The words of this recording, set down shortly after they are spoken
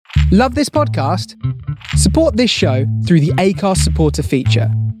Love this podcast? Support this show through the Acast supporter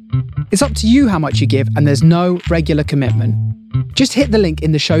feature. It's up to you how much you give, and there's no regular commitment. Just hit the link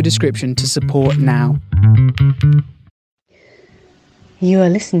in the show description to support now. You are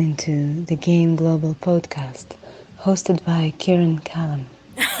listening to the Game Global podcast, hosted by Kieran Callum.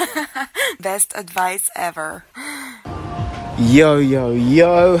 Best advice ever. Yo,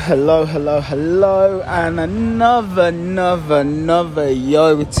 hello, and another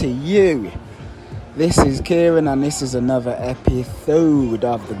yo to you. This is Kieran, and this is another episode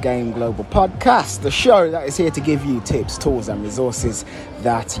of the Game Global podcast, the show that is here to give you tips, tools, and resources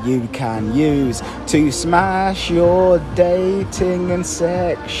that you can use to smash your dating and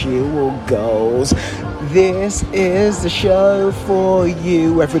sexual goals. This is the show for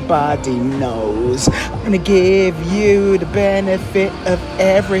you, everybody knows. I'm gonna give you the benefit of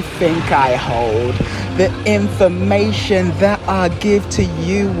everything I hold. The information that I give to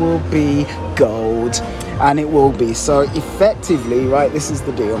you will be gold, and it will be so effectively, right? This is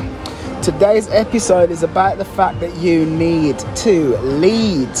the deal. Today's episode is about the fact that you need to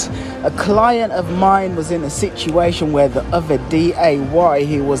lead. A client of mine was in a situation where the other DAY,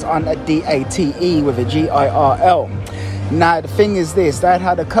 he was on a DATE with a GIRL. Now the thing is this, they'd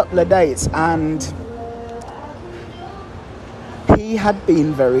had a couple of dates and he had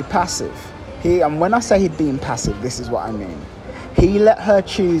been very passive. And when I say he'd been passive, this is what I mean. He let her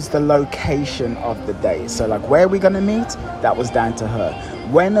choose the location of the date. So like, where are we going to meet? That was down to her.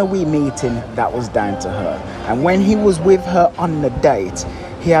 When are we meeting? That was down to her. And when he was with her on the date,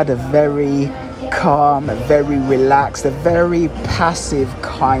 he had a very calm, a very relaxed, a very passive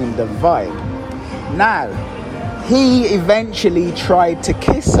kind of vibe. Now, he eventually tried to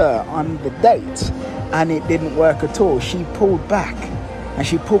kiss her on the date, and it didn't work at all. She pulled back. And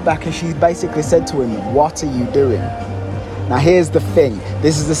she basically said to him, "What are you doing?" Now here's the thing.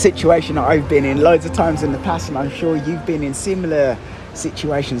 This is a situation that I've been in loads of times in the past, and I'm sure you've been in similar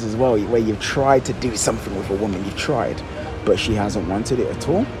situations as well, where you've tried to do something with a woman. You've tried, but she hasn't wanted it at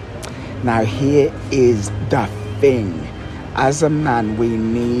all. Now here is the thing. As a man, we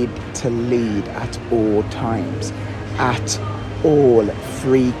need to lead at all times. At all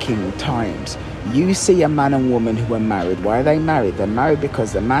freaking times. You see a man and woman who are married. Why are they married? They're married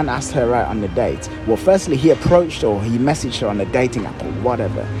because the man asked her out on the date. Well, firstly, he approached her, or he messaged her on a dating app or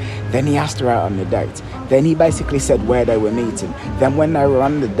whatever. Then he asked her out on the date. Then he basically said where they were meeting. Then when they were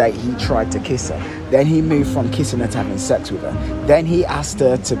on the date, he tried to kiss her. Then he moved from kissing her to having sex with her. Then he asked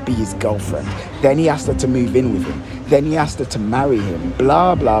her to be his girlfriend. Then he asked her to move in with him. Then he asked her to marry him.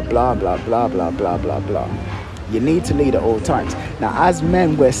 Blah, blah, blah, blah, blah, blah, blah, blah, blah. You need to lead at all times. Now, as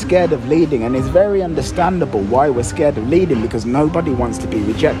men, we're scared of leading, and it's very understandable why we're scared of leading, because nobody wants to be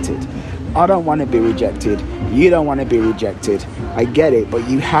rejected. I don't want to be rejected. You don't want to be rejected. I get it, but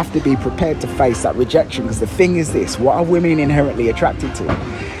you have to be prepared to face that rejection, because the thing is this, what are women inherently attracted to?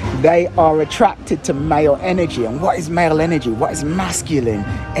 They are attracted to male energy. And what is male energy? What is masculine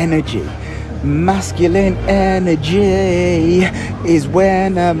energy? Masculine energy is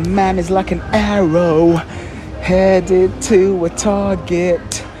when a man is like an arrow headed to a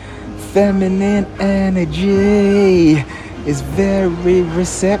target. Feminine energy is very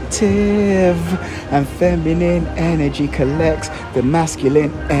receptive, and feminine energy collects the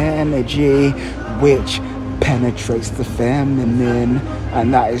masculine energy, which penetrates the feminine.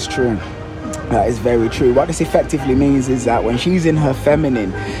 And that is true. That is very true. What this effectively means is that when she's in her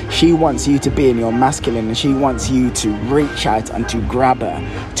feminine, she wants you to be in your masculine, and she wants you to reach out and to grab her,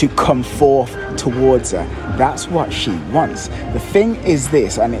 to come forth towards her. That's what she wants. The thing is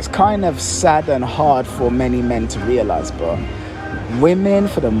this, and it's kind of sad and hard for many men to realize, but women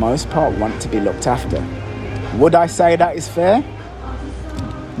for the most part want to be looked after. Would I say that is fair?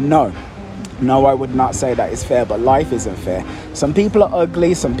 No, I would not say that is fair, but life isn't fair. Some people are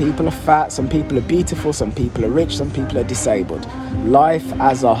ugly, some people are fat, some people are beautiful, some people are rich, some people are disabled. Life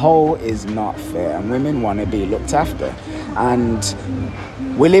as a whole is not fair, and women want to be looked after. And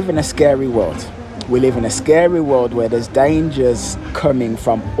we live in a scary world. We live in a scary world where there's dangers coming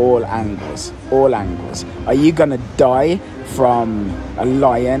from all angles. Are you gonna die from a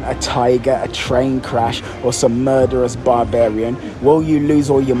lion, a tiger, a train crash, or some murderous barbarian? Will you lose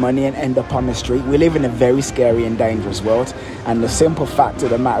all your money and end up on the street? We live in a very scary and dangerous world, and the simple fact of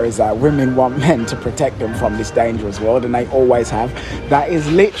the matter is that women want men to protect them from this dangerous world, and they always have. That is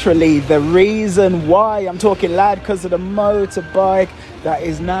literally the reason why I'm talking loud, because of the motorbike that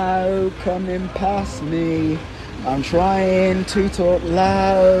is now coming past me. I'm trying to talk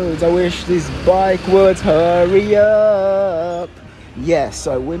loud. I wish this bike would hurry up.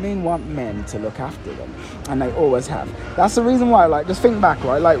 So women want men to look after them, and they always have. That's the reason why, like, just think back,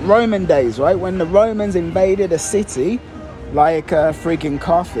 right? Like Roman days, right? When the Romans invaded a city, like freaking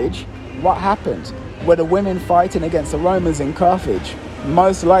Carthage, what happened? Were the women fighting against the Romans in Carthage?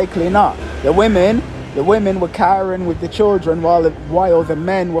 Most likely not. The women were cowering with the children while the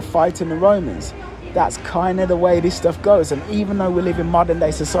men were fighting the Romans. That's kind of the way this stuff goes. And even though we live in modern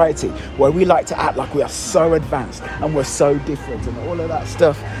day society where we like to act like we are so advanced and we're so different and all of that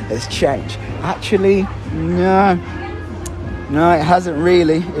stuff has changed, actually, no, it hasn't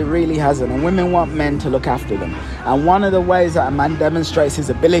really. It really hasn't. And women want men to look after them. And one of the ways that a man demonstrates his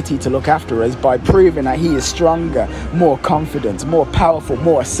ability to look after her is by proving that he is stronger, more confident, more powerful,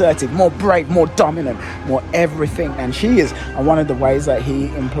 more assertive, more brave, more dominant, more everything than she is. And one of the ways that he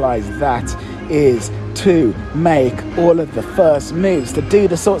implies that is to make all of the first moves, to do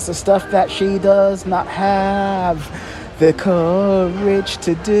the sorts of stuff that she does not have the courage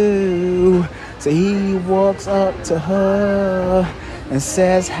to do. So he walks up to her and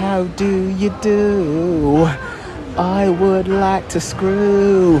says, "How do you do? I would like to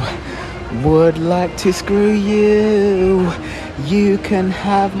screw you. You can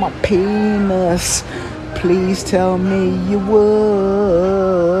have my penis. Please tell me you would."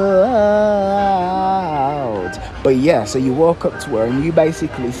 But yeah, so you walk up to her and you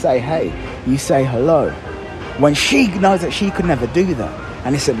basically say, hey, you say hello. When she knows that she could never do that.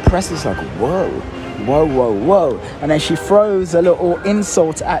 And it's impressive. It's like, whoa. And then she throws a little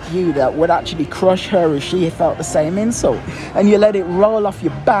insult at you that would actually crush her if she felt the same insult. And you let it roll off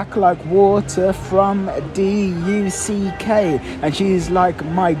your back like water from DUCK. And she's like,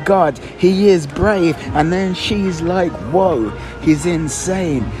 my God, he is brave. And then she's like, whoa, he's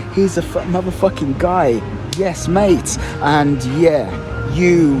insane. He's a motherfucking guy. Yes, mate. And yeah,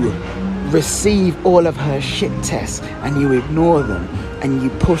 you receive all of her shit tests and you ignore them. And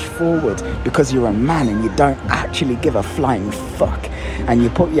you push forward because you're a man and you don't actually give a flying fuck. And you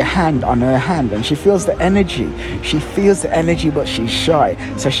put your hand on her hand and she feels the energy. But she's shy.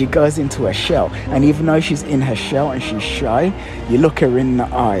 So she goes into her shell. And even though she's in her shell and she's shy, you look her in the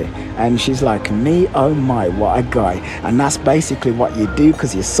eye and she's like, me, oh my, what a guy. And that's basically what you do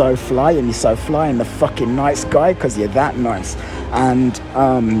because you're so fly and the fucking nice guy because you're that nice. And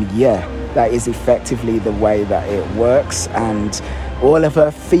that is effectively the way that it works. And all of her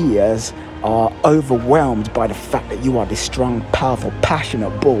fears are overwhelmed by the fact that you are this strong, powerful,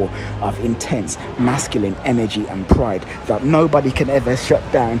 passionate ball of intense masculine energy and pride that nobody can ever shut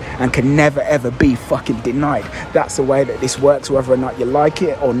down and can never ever be fucking denied. That's the way that this works, whether or not you like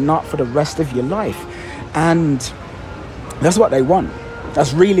it or not, for the rest of your life. And that's what they want.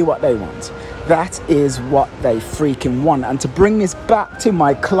 That's really what they want. That is what they freaking want. And to bring this back to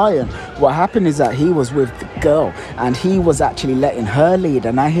my client, what happened is that he was with the girl and he was actually letting her lead.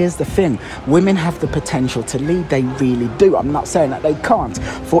 And now here's the thing, women have the potential to lead. They really do. I'm not saying that they can't.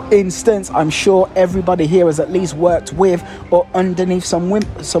 For instance, I'm sure everybody here has at least worked with or underneath some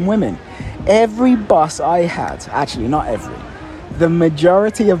women. Every boss I had, actually not every, the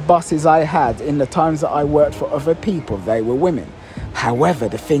majority of bosses I had in the times that I worked for other people, they were women. However,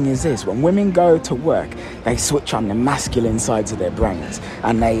 the thing is this, when women go to work, they switch on the masculine sides of their brains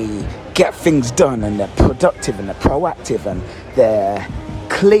and they get things done and they're productive and they're proactive and they're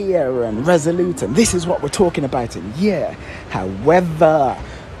clear and resolute, and this is what we're talking about. And yeah, however,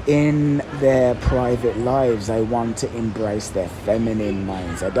 in their private lives, they want to embrace their feminine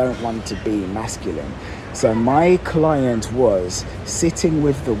minds. They don't want to be masculine. So my client was sitting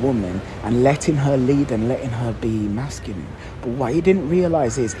with the woman and letting her lead and letting her be masculine. But what he didn't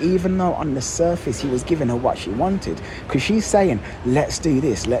realize is, even though on the surface he was giving her what she wanted, because she's saying, let's do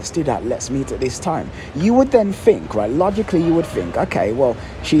this, let's do that, let's meet at this time. You would then think, right, logically you would think, okay, well,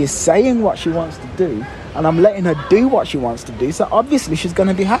 she is saying what she wants to do and I'm letting her do what she wants to do, so obviously she's going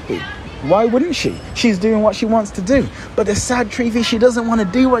to be happy. Why wouldn't she? She's doing what she wants to do. But the sad truth is she doesn't want to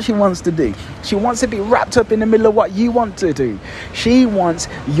do what she wants to do. She wants to be wrapped up in the middle of what you want to do. She wants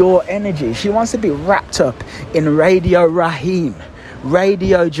your energy. She wants to be wrapped up in Radio Raheem,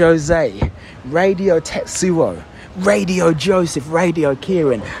 Radio Jose, Radio Tetsuo, Radio Joseph, Radio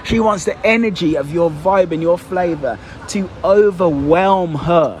Kieran. She wants the energy of your vibe and your flavor to overwhelm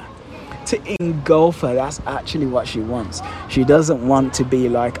her, to engulf her. That's actually what she wants. She doesn't want to be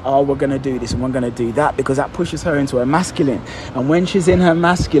like, oh, we're going to do this and we're going to do that, because that pushes her into her masculine. And when she's in her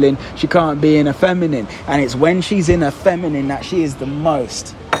masculine, she can't be in her feminine. And it's when she's in her feminine that she is the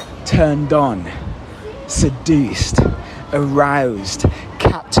most turned on, seduced, aroused,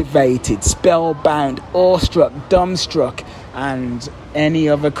 captivated, spellbound, awestruck, dumbstruck, and any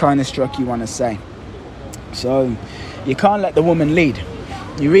other kind of struck you want to say. So You can't let the woman lead.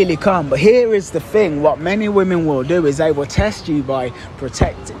 You really can't. But here is the thing. What many women will do is they will test you by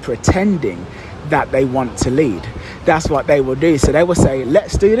pretending that they want to lead. That's what they will do. So they will say,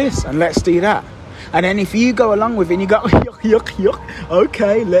 let's do this and let's do that. And then if you go along with it and you go, yuck, yuck, yuck,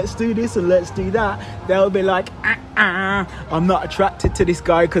 okay, let's do this and let's do that, they'll be like, I'm not attracted to this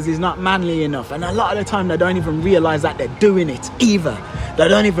guy because he's not manly enough. And a lot of the time they don't even realize that they're doing it either. They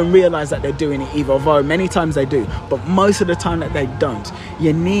don't even realize that they're doing it either, although many times they do. But most of the time that they don't.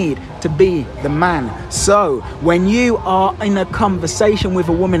 You need to be the man. So when you are in a conversation with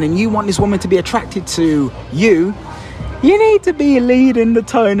a woman and you want this woman to be attracted to you, you need to be leading the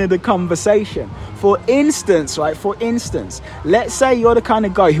tone of the conversation. For instance, let's say you're the kind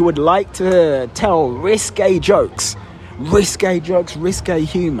of guy who would like to tell risque jokes, risque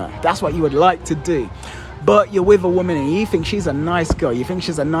humor. That's what you would like to do. But you're with a woman and you think she's a nice girl. You think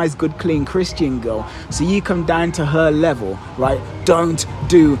she's a nice, good, clean Christian girl. So you come down to her level, right? Don't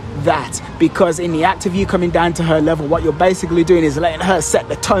do that. Because in the act of you coming down to her level, what you're basically doing is letting her set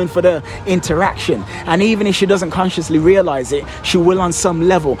the tone for the interaction. And even if she doesn't consciously realize it, she will on some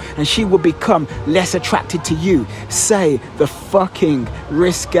level. And she will become less attracted to you. Say the fucking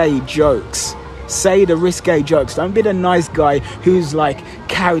risque jokes. Say the risque jokes. Don't be the nice guy who's like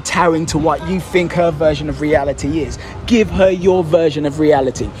kowtowing to what you think her version of reality is. Give her your version of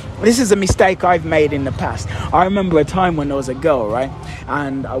reality. This is a mistake I've made in the past. I remember a time when there was a girl, right?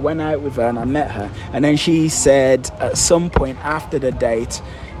 And I went out with her and I met her. And then she said at some point after the date,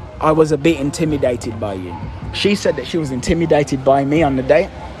 I was a bit intimidated by you. She said that she was intimidated by me on the date.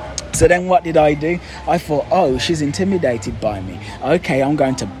 So then what did I do? I thought, oh, she's intimidated by me. Okay, I'm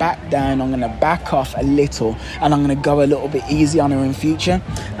going to back down. I'm going to back off a little and I'm going to go a little bit easy on her in future.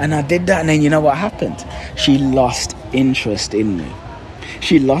 And I did that. And then you know what happened? She lost interest in me.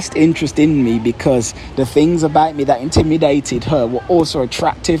 She lost interest in me because the things about me that intimidated her were also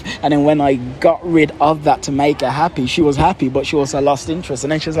attractive. And then when I got rid of that to make her happy, she was happy, but she also lost interest.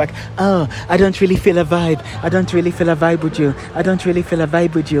 And then she was like, oh, I don't really feel a vibe. I don't really feel a vibe with you. I don't really feel a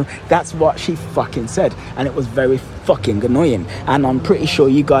vibe with you. That's what she fucking said. And it was very fucking annoying. And I'm pretty sure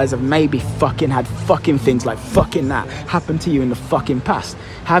you guys have maybe fucking had fucking things like fucking that happen to you in the fucking past.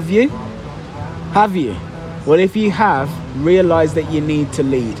 Have you? Have you? Well, if you have, realize that you need to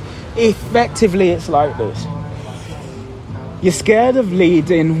lead. Effectively, it's like this. You're scared of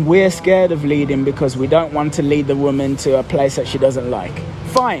leading. We're scared of leading because we don't want to lead the woman to a place that she doesn't like.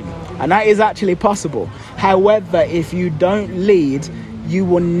 Fine. And that is actually possible. However, if you don't lead, you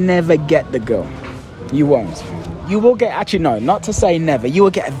will never get the girl. You won't. You will get, actually no, not to say never, you will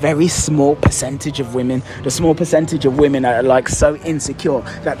get a very small percentage of women. The small percentage of women are like so insecure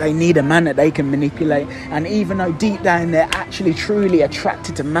that they need a man that they can manipulate. And even though deep down they're actually truly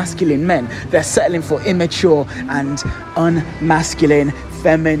attracted to masculine men, they're settling for immature and unmasculine,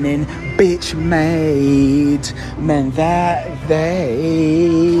 feminine, bitch-made men that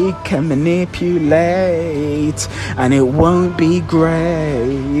they can manipulate. And it won't be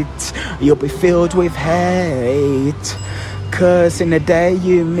great. You'll be filled with hate. Cause in the day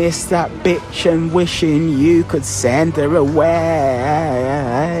you miss that bitch and wishing you could send her away.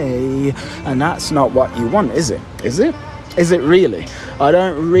 And that's not what you want, is it? Is it? Is it really? I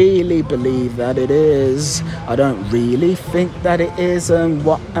don't really believe that it is. I don't really think that it is. And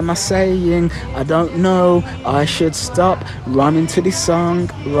what am I saying? I don't know. I should stop running to this song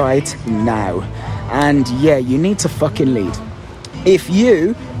right now. And yeah, you need to fucking lead. If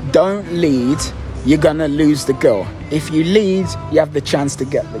you don't lead, you're gonna lose the girl. If you lead, you have the chance to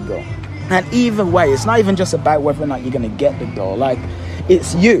get the girl. And either way, it's not even just about whether or not you're gonna get the girl. Like,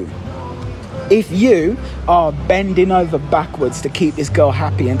 it's you. If you are bending over backwards to keep this girl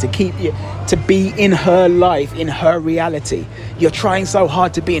happy and to keep you to be in her life, in her reality, you're trying so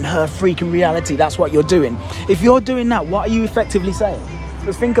hard to be in her freaking reality. That's what you're doing. If you're doing that, what are you effectively saying?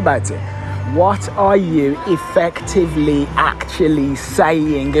 Just think about it. What are you effectively actually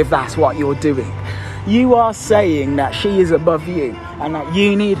saying if that's what you're doing? You are saying that she is above you and that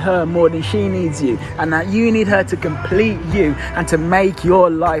you need her more than she needs you and that you need her to complete you and to make your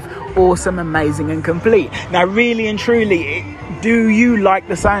life awesome, amazing and complete. Now, really and truly, do you like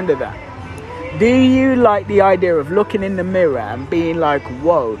the sound of that? Do you like the idea of looking in the mirror and being like,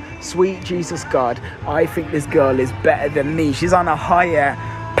 whoa, sweet Jesus God, I think this girl is better than me. She's on a higher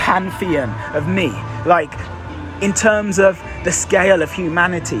pantheon of me. Like, in terms of the scale of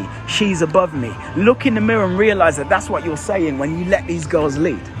humanity, she's above me. Look in the mirror and realize that that's what you're saying when you let these girls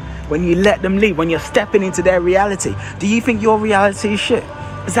lead. When you let them lead, when you're stepping into their reality. Do you think your reality is shit?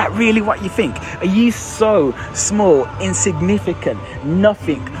 Is that really what you think? Are you so small, insignificant,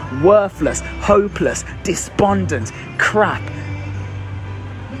 nothing, worthless, hopeless, despondent, crap?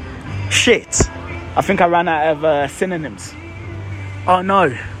 Shit. I think I ran out of synonyms. Oh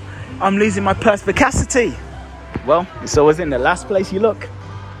no, I'm losing my perspicacity. Well, it's always in the last place you look.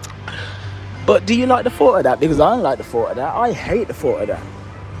 But do you like the thought of that? Because I don't like the thought of that. I hate the thought of that.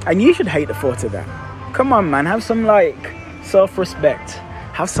 And you should hate the thought of that. Come on, man. Have some, self-respect.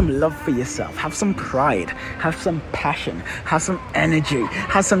 Have some love for yourself. Have some pride. Have some passion. Have some energy.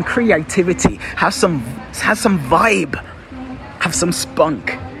 Have some creativity. Have some vibe. Have some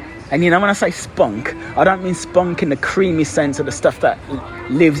spunk. And when I say spunk, I don't mean spunk in the creamy sense of the stuff that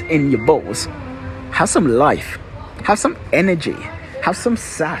lives in your balls. Have some life. Have some energy. Have some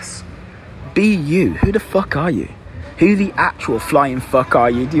sass. Be you. Who the fuck are you? Who the actual flying fuck are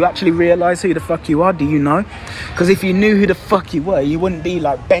you? Do you actually realise who the fuck you are? Do you know? Because if you knew who the fuck you were, you wouldn't be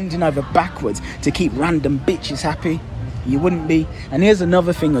bending over backwards to keep random bitches happy. You wouldn't be. And here's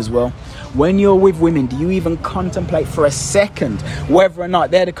another thing as well. When you're with women, do you even contemplate for a second whether or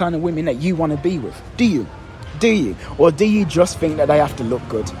not they're the kind of women that you want to be with? Do you? Or do you just think that they have to look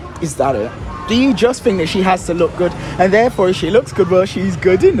good? Is that it? Do you just think that she has to look good, and therefore if she looks good, well, she's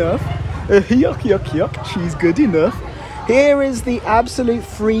good enough? Yuck, she's good enough. Here is the absolute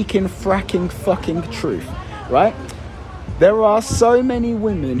freaking fracking fucking truth, right? There are so many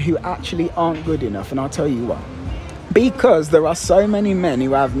women who actually aren't good enough, and I'll tell you why. Because there are so many men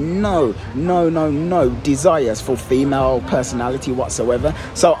who have no desires for female personality whatsoever.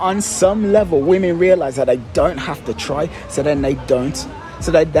 So on some level, women realize that they don't have to try, so then they don't.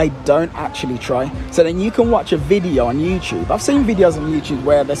 So that they don't actually try. So then you can watch a video on YouTube. I've seen videos on YouTube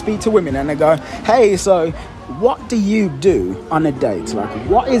where they speak to women and they go, hey, so what do you do on a date?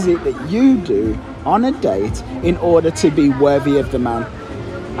 What is it that you do on a date in order to be worthy of the man?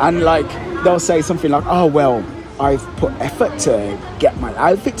 And they'll say something like, oh, well, I've put effort to get my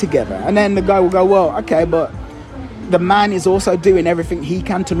outfit together. And then the guy will go, well, okay, but the man is also doing everything he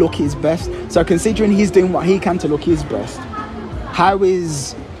can to look his best. So considering he's doing what he can to look his best, how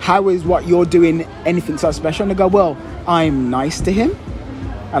is what you're doing anything so special? And they go, well, I'm nice to him.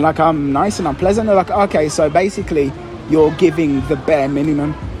 And I'm nice and I'm pleasant. They're like, okay, so basically you're giving the bare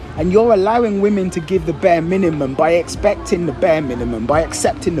minimum. And you're allowing women to give the bare minimum by expecting the bare minimum, by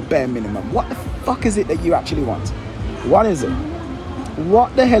accepting the bare minimum. What the fuck is it that you actually want? What is it?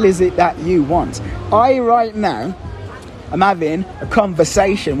 What the hell is it that you want? Right now, I'm having a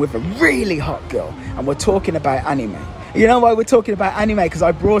conversation with a really hot girl and we're talking about anime. You know why we're talking about anime? Because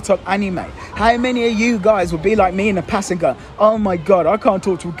I brought up anime. How many of you guys would be like me in the past and go, oh my god, I can't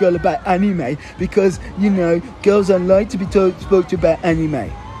talk to a girl about anime because, girls don't like to be spoke to about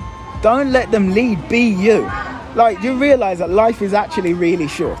anime. Don't let them lead, be you. You realise that life is actually really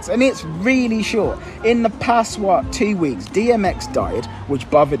short. And it's really short. In the past, 2 weeks, DMX died, which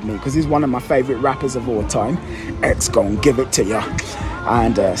bothered me because he's one of my favourite rappers of all time. X gon' give it to ya.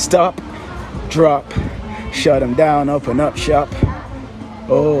 And stop, drop, shut him down, open up shop.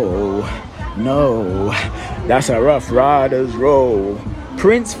 Oh, no, that's a Rough Riders roll.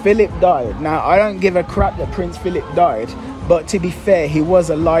 Prince Philip died. Now, I don't give a crap that Prince Philip died. But to be fair, he was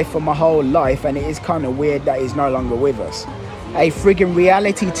alive for my whole life, and it is kind of weird that he's no longer with us. A friggin'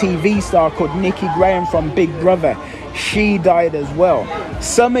 reality TV star called Nikki Graham from Big Brother, she died as well.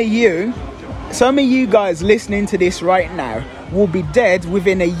 Some of you guys listening to this right now will be dead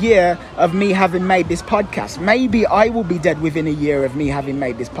within a year of me having made this podcast. Maybe I will be dead within a year of me having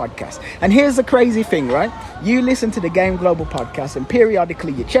made this podcast. And here's the crazy thing, right? You listen to the Game Global podcast and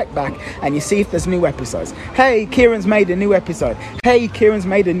periodically you check back and you see if there's new episodes. Hey, Kieran's made a new episode. Hey, Kieran's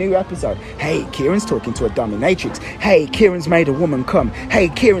made a new episode. Hey, Kieran's talking to a dominatrix. Hey, Kieran's made a woman come. Hey,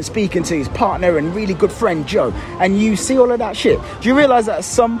 Kieran's speaking to his partner and really good friend Joe. And you see all of that shit. Do you realize that at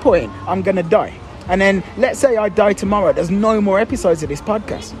some point I'm gonna die? And then let's say I die tomorrow, there's no more episodes of this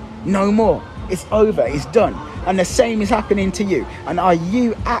podcast. No more. It's over. It's done. And the same is happening to you. And are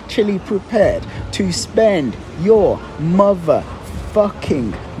you actually prepared to spend your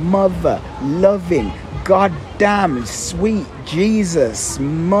motherfucking mother-loving, goddamn sweet Jesus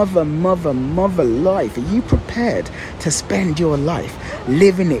mother life? Are you prepared to spend your life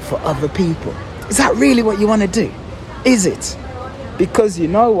living it for other people? Is that really what you want to do? Is it? Because you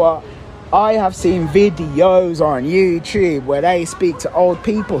know what? I have seen videos on YouTube where they speak to old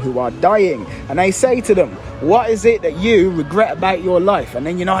people who are dying and they say to them, what is it that you regret about your life? And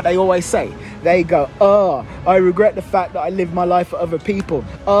then you know what they always say? They go, oh, I regret the fact that I lived my life for other people.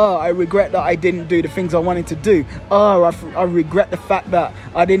 Oh, I regret that I didn't do the things I wanted to do. Oh, I regret the fact that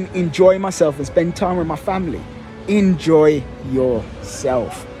I didn't enjoy myself and spend time with my family. enjoy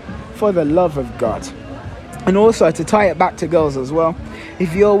yourself, for the love of God. And also, to tie it back to girls as well,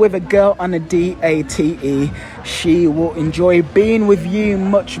 if you're with a girl on a DATE, she will enjoy being with you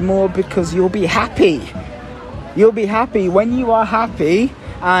much more because you'll be happy. You'll be happy. When you are happy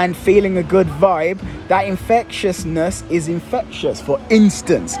and feeling a good vibe, that infectiousness is infectious. For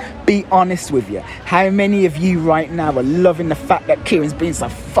instance, be honest with you. How many of you right now are loving the fact that Kieran's being so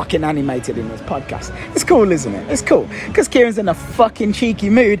fucking animated in this podcast? It's cool, isn't it? It's cool. Because Kieran's in a fucking cheeky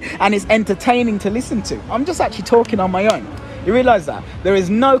mood and it's entertaining to listen to. I'm just actually talking on my own. You realise that? There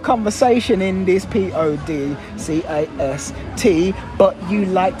is no conversation in this podcast, but you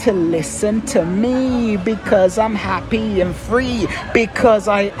like to listen to me because I'm happy and free, because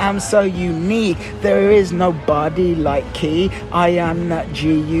I am so unique. There is nobody like Key. I am that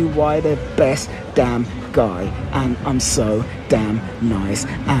GUY, the best damn guy, and I'm so damn nice,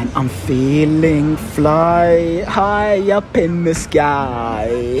 and I'm feeling fly high up in the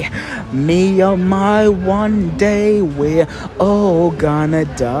sky. Me on my one day, we're all gonna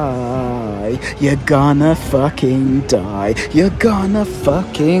die. You're gonna fucking die. You're gonna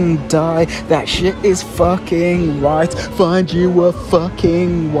fucking die. That shit is fucking right. Find you a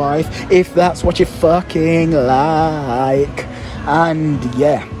fucking wife if that's what you fucking like. And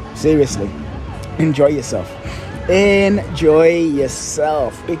yeah, seriously, enjoy yourself. Enjoy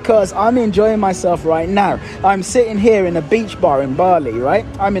yourself, because I'm enjoying myself right now. I'm sitting here in a beach bar in Bali, right?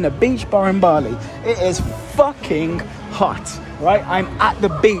 I'm in a beach bar in Bali. It is fucking hot, right? I'm at the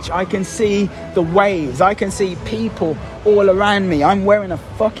beach. I can see the waves. I can see people all around me. I'm wearing a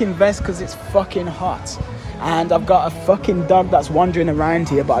fucking vest because it's fucking hot. And I've got a fucking dog that's wandering around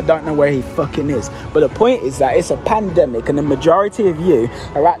here, but I don't know where he fucking is. But the point is that it's a pandemic and the majority of you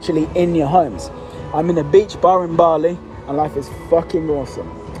are actually in your homes. I'm in a beach bar in Bali and life is fucking awesome.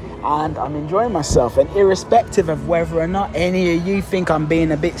 And I'm enjoying myself. And irrespective of whether or not any of you think I'm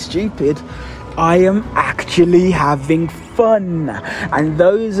being a bit stupid, I am actually having fun. And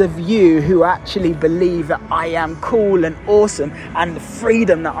those of you who actually believe that I am cool and awesome and the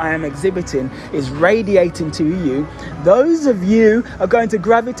freedom that I am exhibiting is radiating to you, those of you are going to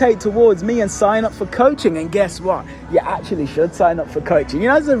gravitate towards me and sign up for coaching. And guess what? You actually should sign up for coaching. You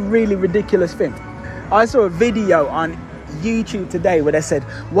know, it's a really ridiculous thing. I saw a video on YouTube today where they said,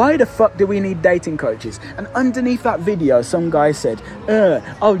 why the fuck do we need dating coaches? And underneath that video, some guy said,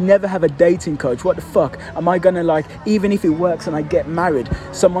 I'll never have a dating coach. What the fuck? Am I gonna, like, even if it works and I get married,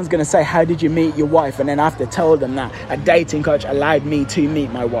 someone's gonna say, how did you meet your wife? And then I have to tell them that a dating coach allowed me to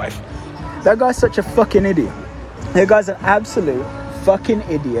meet my wife. That guy's such a fucking idiot. That guy's an absolute fucking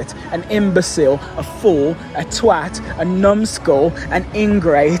idiot, an imbecile, a fool, a twat, a numbskull, an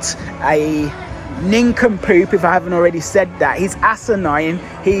ingrate, a nincompoop, if I haven't already said that. He's asinine.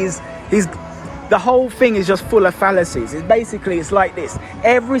 He's the whole thing is just full of fallacies. It's like this: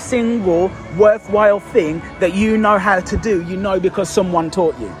 every single worthwhile thing that you know how to do, you know because someone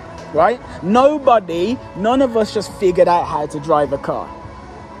taught you, right? None of us just figured out how to drive a car.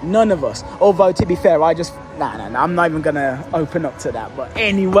 None of us. Although, to be fair, I'm not even gonna open up to that. But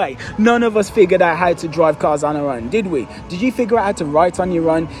anyway, none of us figured out how to drive cars on our own, did we? Did you figure out how to write on your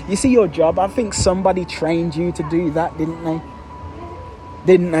own? You see your job, I think somebody trained you to do that, didn't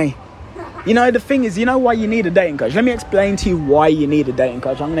they? You know, the thing is, you know why you need a dating coach? Let me explain to you why you need a dating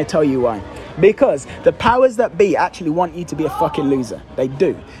coach. I'm gonna tell you why. Because the powers that be actually want you to be a fucking loser. They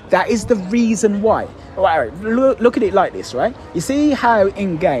do. That is the reason why. All right, look at it like this, right? You see how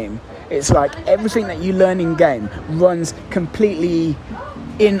in game, it's like everything that you learn in game runs completely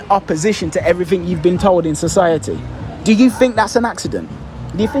in opposition to everything you've been told in society. Do you think that's an accident?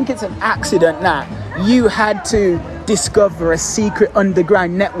 Do you think it's an accident that you had to discover a secret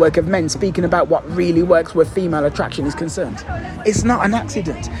underground network of men speaking about what really works where female attraction is concerned? It's not an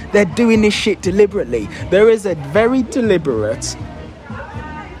accident. They're doing this shit deliberately. There is a very deliberate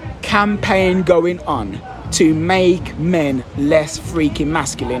campaign going on to make men less freaking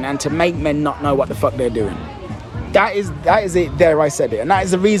masculine and to make men not know what the fuck they're doing. That is it. There, I said it. And that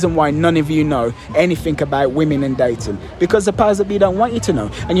is the reason why none of you know anything about women and dating. Because the powers that be don't want you to know.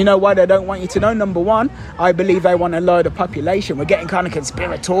 And you know why they don't want you to know? Number one, I believe they want to lower the population. We're getting kind of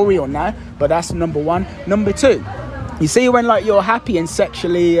conspiratorial now, but that's number one. Number two, you see, when like you're happy and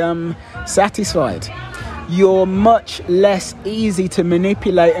sexually satisfied, you're much less easy to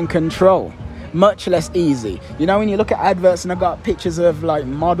manipulate and control. Much less easy. You know, when you look at adverts and I've got pictures of like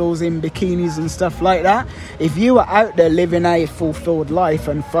models in bikinis and stuff like that, if you were out there living a fulfilled life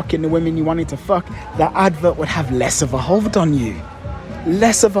and fucking the women you wanted to fuck, that advert would have less of a hold on you.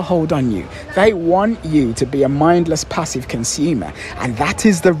 less of a hold on you. They want you to be a mindless, passive consumer. And that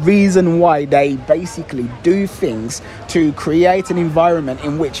is the reason why they basically do things to create an environment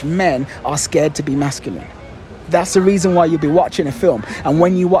in which men are scared to be masculine. That's the reason why you'll be watching a film, and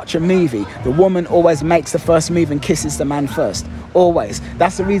when you watch a movie, the woman always makes the first move and kisses the man first. Always.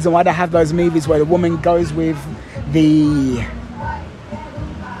 That's the reason why they have those movies where the woman goes with the,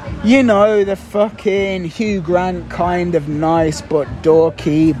 you know, the fucking Hugh Grant kind of nice but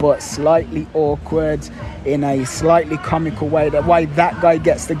dorky but slightly awkward in a slightly comical way, that why that guy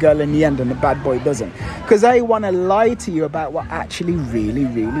gets the girl in the end and the bad boy doesn't, because they want to lie to you about what actually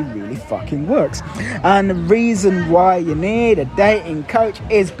really fucking works. And the reason why you need a dating coach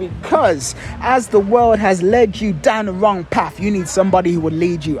is because as the world has led you down the wrong path, you need somebody who will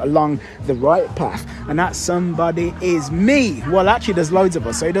lead you along the right path, and that somebody is me. Well, actually there's loads of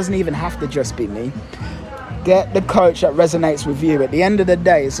us, so it doesn't even have to just be me. Get the coach that resonates with you. At the end of the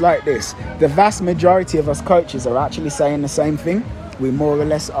day, it's like this. The vast majority of us coaches are actually saying the same thing. We more or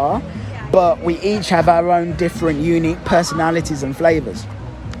less are. But we each have our own different, unique personalities and flavors.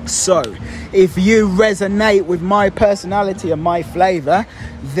 So, if you resonate with my personality and my flavor,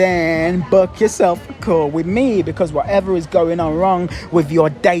 then book yourself a call with me, because whatever is going on wrong with your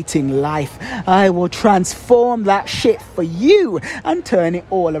dating life, I will transform that shit for you and turn it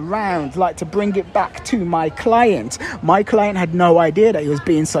all around. Like, to bring it back to my client. My client had no idea that he was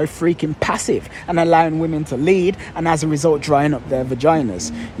being so freaking passive and allowing women to lead, and as a result drying up their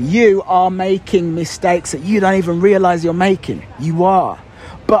vaginas. You are making mistakes that you don't even realize you're making. You are.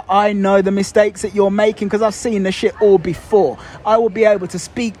 But I know the mistakes that you're making because I've seen the shit all before. I will be able to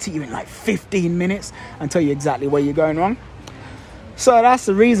speak to you in like 15 minutes and tell you exactly where you're going wrong. So that's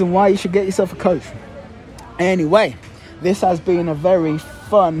the reason why you should get yourself a coach. Anyway, this has been a very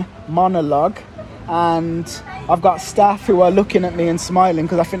fun monologue, and I've got staff who are looking at me and smiling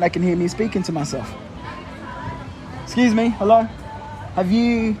because I think they can hear me speaking to myself. Excuse me, hello?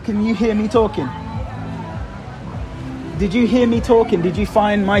 Can you hear me talking? Did you hear me talking? Did you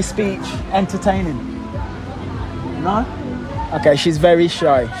find my speech entertaining? No? Okay, she's very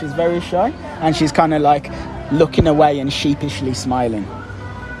shy. And she's kind of like looking away and sheepishly smiling.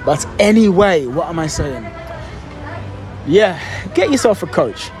 But anyway, what am I saying? Yeah, get yourself a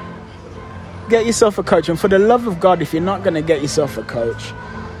coach. Get yourself a coach. And for the love of God, if you're not going to get yourself a coach,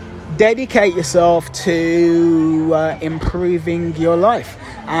 dedicate yourself to improving your life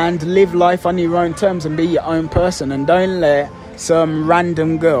and live life on your own terms and be your own person, and don't let some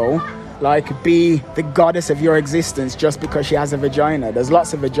random girl like be the goddess of your existence just because she has a vagina. There's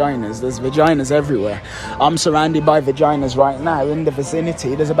lots of vaginas. There's vaginas everywhere. I'm surrounded by vaginas right now in the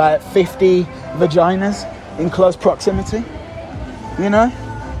vicinity. There's about 50 vaginas in close proximity, you know.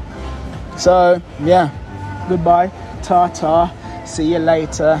 So yeah, goodbye, ta-ta, see you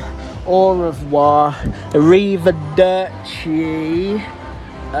later, au revoir, arrivederci,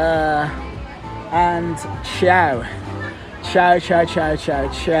 and ciao. Ciao,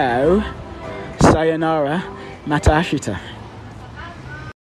 sayonara, matashita.